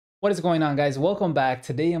What is going on, guys? Welcome back.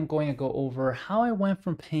 Today I'm going to go over how I went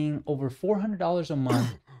from paying over $400 a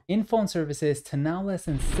month in phone services to now less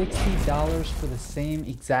than $60 for the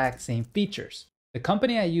same features. The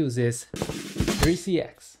company I use is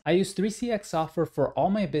 3CX. I use 3CX software for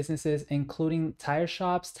all my businesses, including tire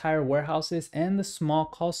shops, tire warehouses, and the small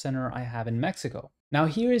call center I have in Mexico. Now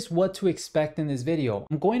here is what to expect in this video.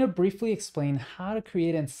 I'm going to briefly explain how to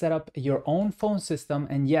create and set up your own phone system.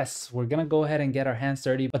 And yes, we're gonna go ahead and get our hands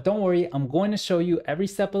dirty, but don't worry, I'm going to show you every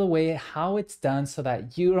step of the way how it's done so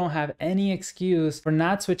that you don't have any excuse for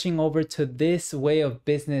not switching over to this way of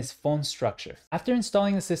business phone structure. After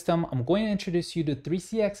installing the system, I'm going to introduce you to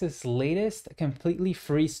 3CX's latest completely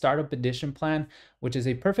free startup edition plan, which is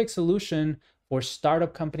a perfect solution for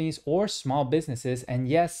startup companies or small businesses. And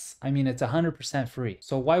yes, I mean, it's 100% free.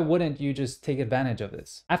 So why wouldn't you just take advantage of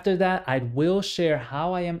this? After that, I will share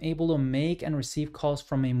how I am able to make and receive calls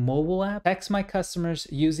from a mobile app, text my customers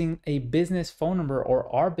using a business phone number or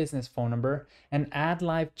our business phone number, and add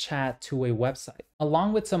live chat to a website,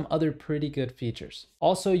 along with some other pretty good features.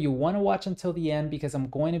 Also, you want to watch until the end because I'm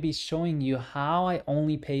going to be showing you how I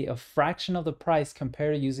only pay a fraction of the price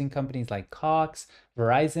compared to using companies like Cox,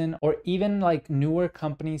 Verizon, or even like newer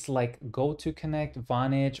companies like GoToConnect,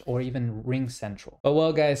 Vonage, or even RingCentral. But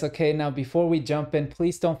well, guys, okay, now before we jump in,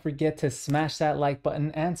 please don't forget to smash that like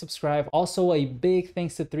button and subscribe. Also, a big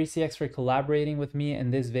thanks to 3CX for collaborating with me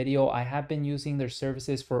in this video. I have been using their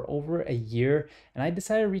services for over a year, and I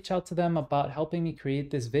decided to reach out to them about helping me create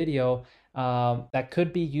this video that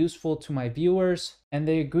could be useful to my viewers, and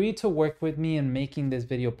they agreed to work with me in making this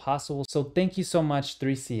video possible. So thank you so much,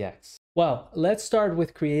 3CX. Well, let's start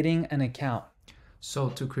with creating an account. So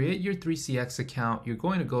to create your 3CX account, you're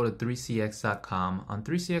going to go to 3cx.com. On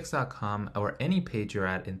 3cx.com, or any page you're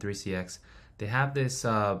at in 3CX, they have this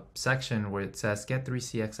section where it says get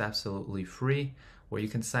 3CX absolutely free, where you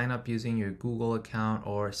can sign up using your Google account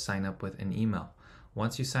or sign up with an email.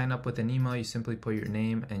 Once you sign up with an email, you simply put your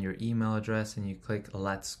name and your email address and you click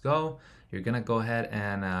Let's Go. You're gonna go ahead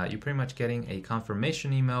and you're pretty much getting a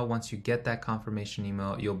confirmation email. Once you get that confirmation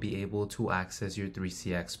email, you'll be able to access your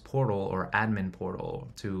 3CX portal or admin portal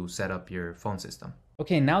to set up your phone system.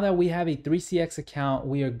 Okay, now that we have a 3CX account,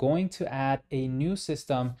 we are going to add a new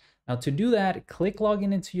system. Now to do that, click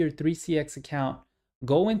login into your 3CX account.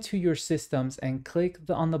 Go into your systems and click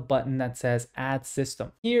on the button that says add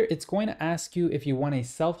system. Here, it's going to ask you if you want a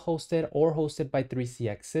self-hosted or hosted by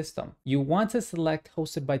 3CX system. You want to select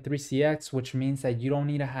hosted by 3CX, which means that you don't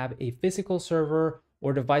need to have a physical server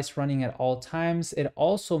or device running at all times. It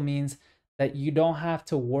also means that you don't have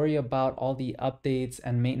to worry about all the updates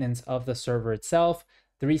and maintenance of the server itself.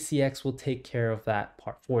 3CX will take care of that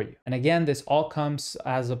part for you. And again, this all comes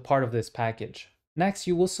as a part of this package. Next,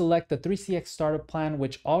 you will select the 3CX startup plan,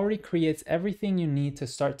 which already creates everything you need to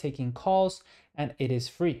start taking calls, and it is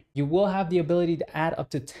free. You will have the ability to add up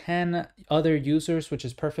to 10 other users, which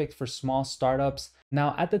is perfect for small startups.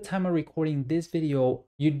 Now, at the time of recording this video,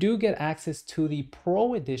 you do get access to the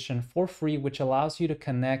Pro Edition for free, which allows you to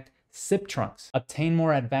connect SIP trunks, obtain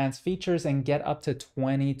more advanced features, and get up to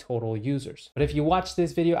 20 total users. But if you watch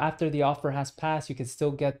this video after the offer has passed, you can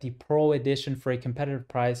still get the Pro Edition for a competitive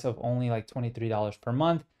price of only like $23 per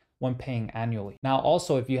month when paying annually. Now,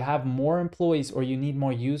 also, if you have more employees or you need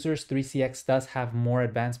more users, 3CX does have more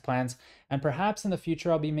advanced plans. And perhaps in the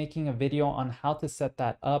future, I'll be making a video on how to set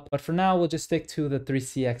that up. But for now, we'll just stick to the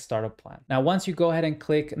 3CX startup plan. Now, once you go ahead and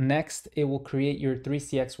click next, it will create your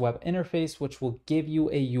 3CX web interface, which will give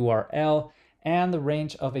you a URL and the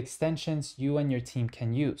range of extensions you and your team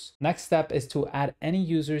can use. Next step is to add any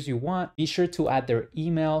users you want. Be sure to add their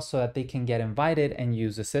email so that they can get invited and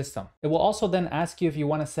use the system. It will also then ask you if you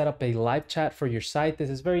want to set up a live chat for your site.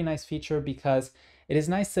 This is a very nice feature because it is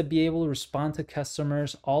nice to be able to respond to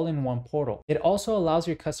customers all in one portal. It also allows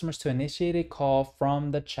your customers to initiate a call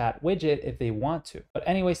from the chat widget if they want to. But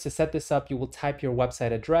anyways, to set this up, you will type your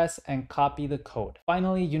website address and copy the code.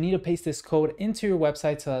 Finally, you need to paste this code into your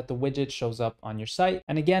website so that the widget shows up on your site.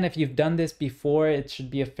 And again, if you've done this before, it should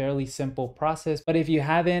be a fairly simple process. But if you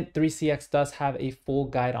haven't, 3CX does have a full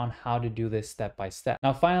guide on how to do this step by step.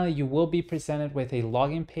 Now, finally, you will be presented with a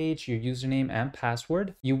login page, your username and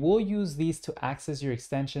password. You will use these to access your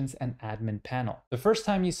extensions and admin panel. The first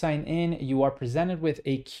time you sign in, you are presented with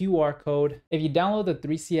a QR code. If you download the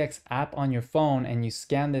 3CX app on your phone and you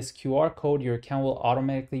scan this QR code, your account will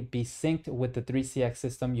automatically be synced with the 3CX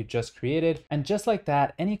system you just created. And just like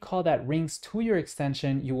that, any call that rings to your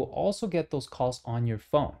extension, you will also get those calls on your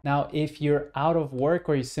phone. Now, if you're out of work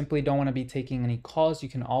or you simply don't want to be taking any calls, you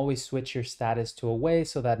can always switch your status to away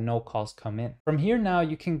so that no calls come in. From here now,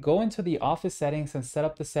 you can go into the office settings and set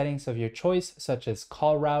up the settings of your choice, such such as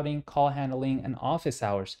call routing, call handling, and office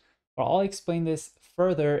hours. But I'll explain this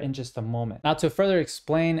further in just a moment. Now, to further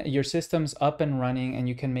explain, your system's up and running and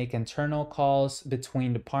you can make internal calls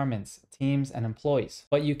between departments, teams, and employees,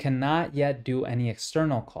 but you cannot yet do any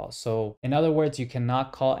external calls. So in other words, you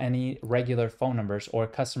cannot call any regular phone numbers, or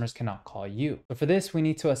customers cannot call you. So for this, we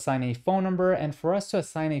need to assign a phone number. And for us to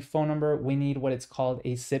assign a phone number, we need what it's called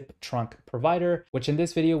a SIP trunk provider, which in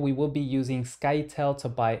this video, we will be using Skytel to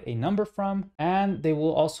buy a number from, and they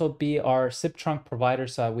will also be our SIP trunk provider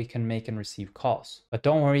so that we can make and receive calls. But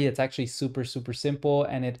don't worry, it's actually super simple,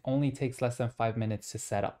 and it only takes less than 5 minutes to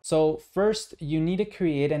set up. So first, you need to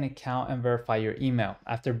create an account and verify your email.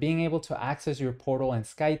 After being able to access your portal in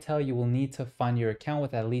Skytel, you will need to fund your account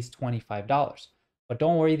with at least $25. But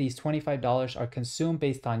don't worry, these $25 are consumed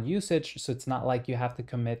based on usage, so it's not like you have to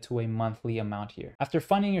commit to a monthly amount here. After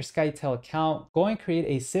funding your Skytel account, go and create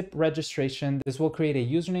a SIP registration. This will create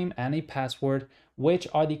a username and a password, which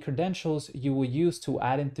are the credentials you will use to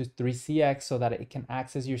add into 3CX so that it can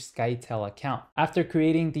access your Skytel account. After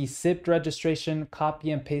creating the SIP registration,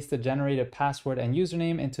 copy and paste the generated password and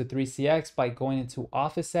username into 3CX by going into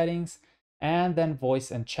Office Settings, and then voice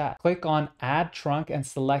and chat. Click on add trunk and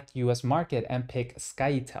select US market and pick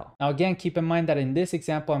Skytel. Now again, keep in mind that in this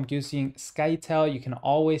example, I'm using Skytel. You can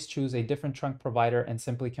always choose a different trunk provider and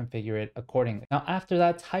simply configure it accordingly. Now after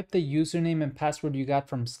that, type the username and password you got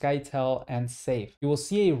from Skytel and save. You will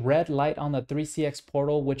see a red light on the 3CX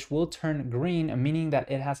portal, which will turn green, meaning that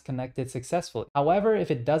it has connected successfully. However, if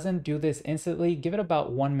it doesn't do this instantly, give it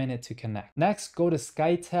about 1 minute to connect. Next, go to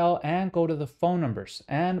Skytel and go to the phone numbers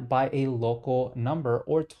and buy a local number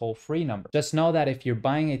or toll-free number. Just know that if you're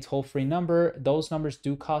buying a toll-free number, those numbers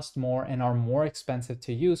do cost more and are more expensive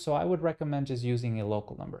to use, so I would recommend just using a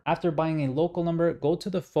local number. After buying a local number, go to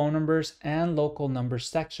the phone numbers and local numbers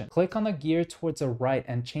section. Click on the gear towards the right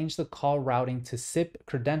and change the call routing to SIP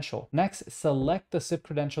credential. Next, select the SIP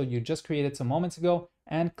credential you just created some moments ago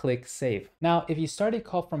and click save. Now, if you start a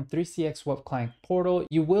call from 3CX Web Client Portal,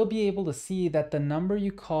 you will be able to see that the number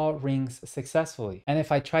you call rings successfully. And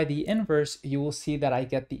if I try the inverse, you will see that I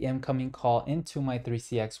get the incoming call into my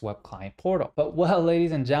 3CX Web Client Portal. But well,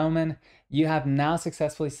 ladies and gentlemen, you have now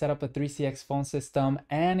successfully set up a 3CX phone system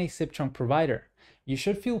and a SIP trunk provider. You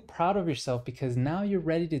should feel proud of yourself because now you're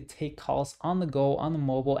ready to take calls on the go, on the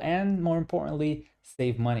mobile, and more importantly,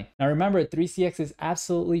 save money. Now remember, 3CX is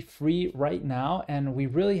absolutely free right now, and we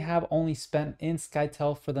really have only spent in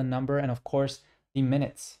Skytel for the number and of course the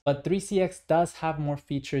minutes. But 3CX does have more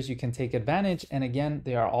features you can take advantage, and again,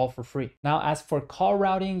 they are all for free. Now, as for call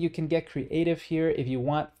routing, you can get creative here. If you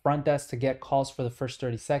want front desk to get calls for the first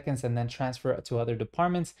 30 seconds and then transfer it to other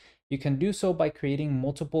departments, you can do so by creating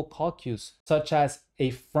multiple call queues, such as a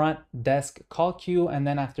front desk call queue, and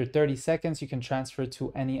then after 30 seconds, you can transfer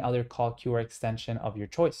to any other call queue or extension of your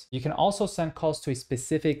choice. You can also send calls to a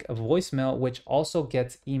specific voicemail, which also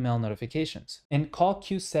gets email notifications. In call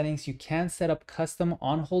queue settings, you can set up custom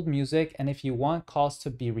on-hold music, and if you want calls to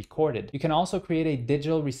be recorded. You can also create a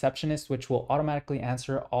digital receptionist, which will automatically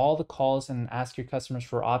answer all the calls and ask your customers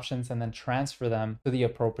for options and then transfer them to the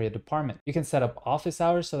appropriate department. You can set up office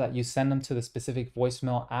hours so that you send them to the specific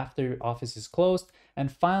voicemail after your office is closed. And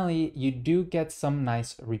finally, you do get some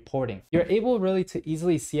nice reporting. You're able really to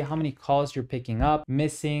easily see how many calls you're picking up,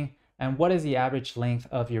 missing, and what is the average length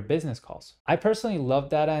of your business calls. I personally love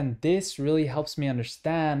data, and this really helps me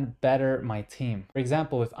understand better my team. For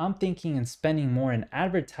example, if I'm thinking and spending more in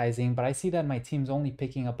advertising, but I see that my team's only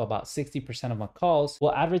picking up about 60% of my calls,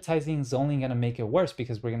 well, advertising is only gonna make it worse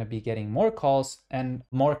because we're gonna be getting more calls and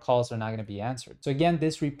more calls are not gonna be answered. So again,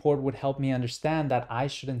 this report would help me understand that I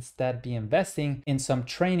should instead be investing in some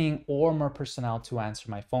training or more personnel to answer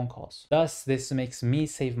my phone calls. Thus, this makes me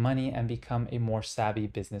save money and become a more savvy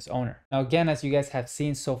business owner. Now, again, as you guys have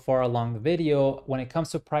seen so far along the video, when it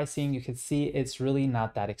comes to pricing, you can see it's really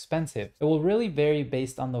not that expensive. It will really vary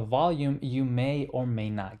based on the volume you may or may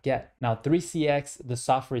not get. Now, 3CX, the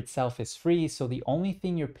software itself is free, so the only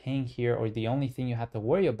thing you're paying here, or the only thing you have to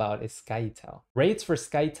worry about, is Skytel. Rates for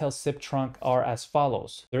Skytel SIP trunk are as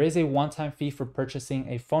follows. There is a one-time fee for purchasing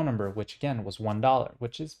a phone number, which again was $1,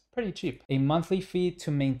 which is pretty cheap. A monthly fee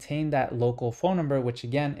to maintain that local phone number, which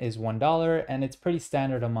again is $1, and it's pretty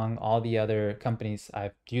standard among all the other companies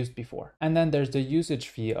I've used before. And then there's the usage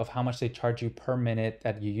fee of how much they charge you per minute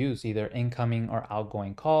that you use, either incoming or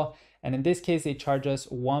outgoing call. And in this case, they charge us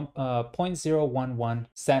 0.011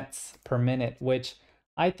 cents per minute, which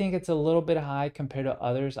I think it's a little bit high compared to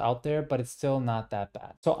others out there, but it's still not that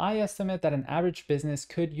bad. So I estimate that an average business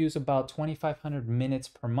could use about 2,500 minutes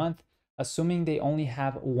per month. assuming they only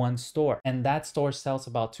have one store, and that store sells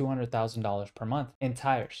about $200,000 per month in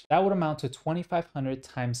tires. That would amount to 2,500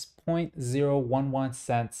 times 0.011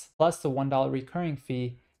 cents plus the $1 recurring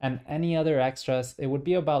fee and any other extras. It would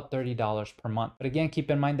be about $30 per month. But again, keep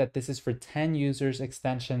in mind that this is for 10 users,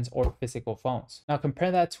 extensions, or physical phones. Now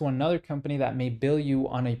compare that to another company that may bill you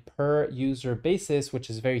on a per user basis, which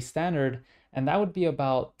is very standard, and that would be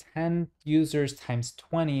about 10 users times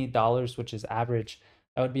 $20, which is average.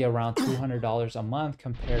 That would be around $200 a month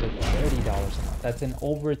compared to $30 a month. That's an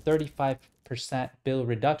over 35% bill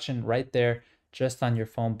reduction right there, just on your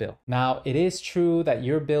phone bill. Now, it is true that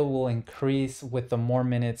your bill will increase with the more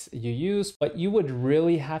minutes you use, but you would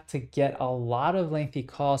really have to get a lot of lengthy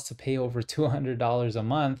calls to pay over $200 a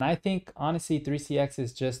month. And I think honestly, 3CX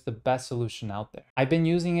is just the best solution out there. I've been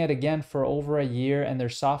using it again for over a year, and their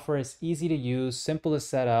software is easy to use, simple to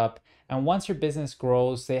set up. And once your business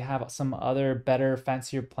grows, they have some other better,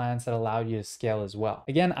 fancier plans that allow you to scale as well.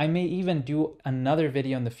 Again, I may even do another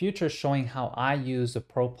video in the future showing how I use the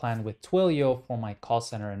Pro plan with Twilio for my call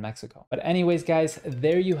center in Mexico. But anyways, guys,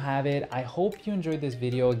 there you have it. I hope you enjoyed this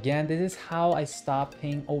video. Again, this is how I stopped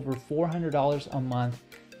paying over $400 a month.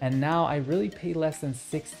 And now I really pay less than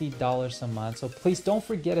 $60 a month. So please don't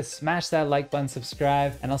forget to smash that like button,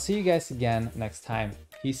 subscribe, and I'll see you guys again next time.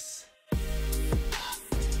 Peace.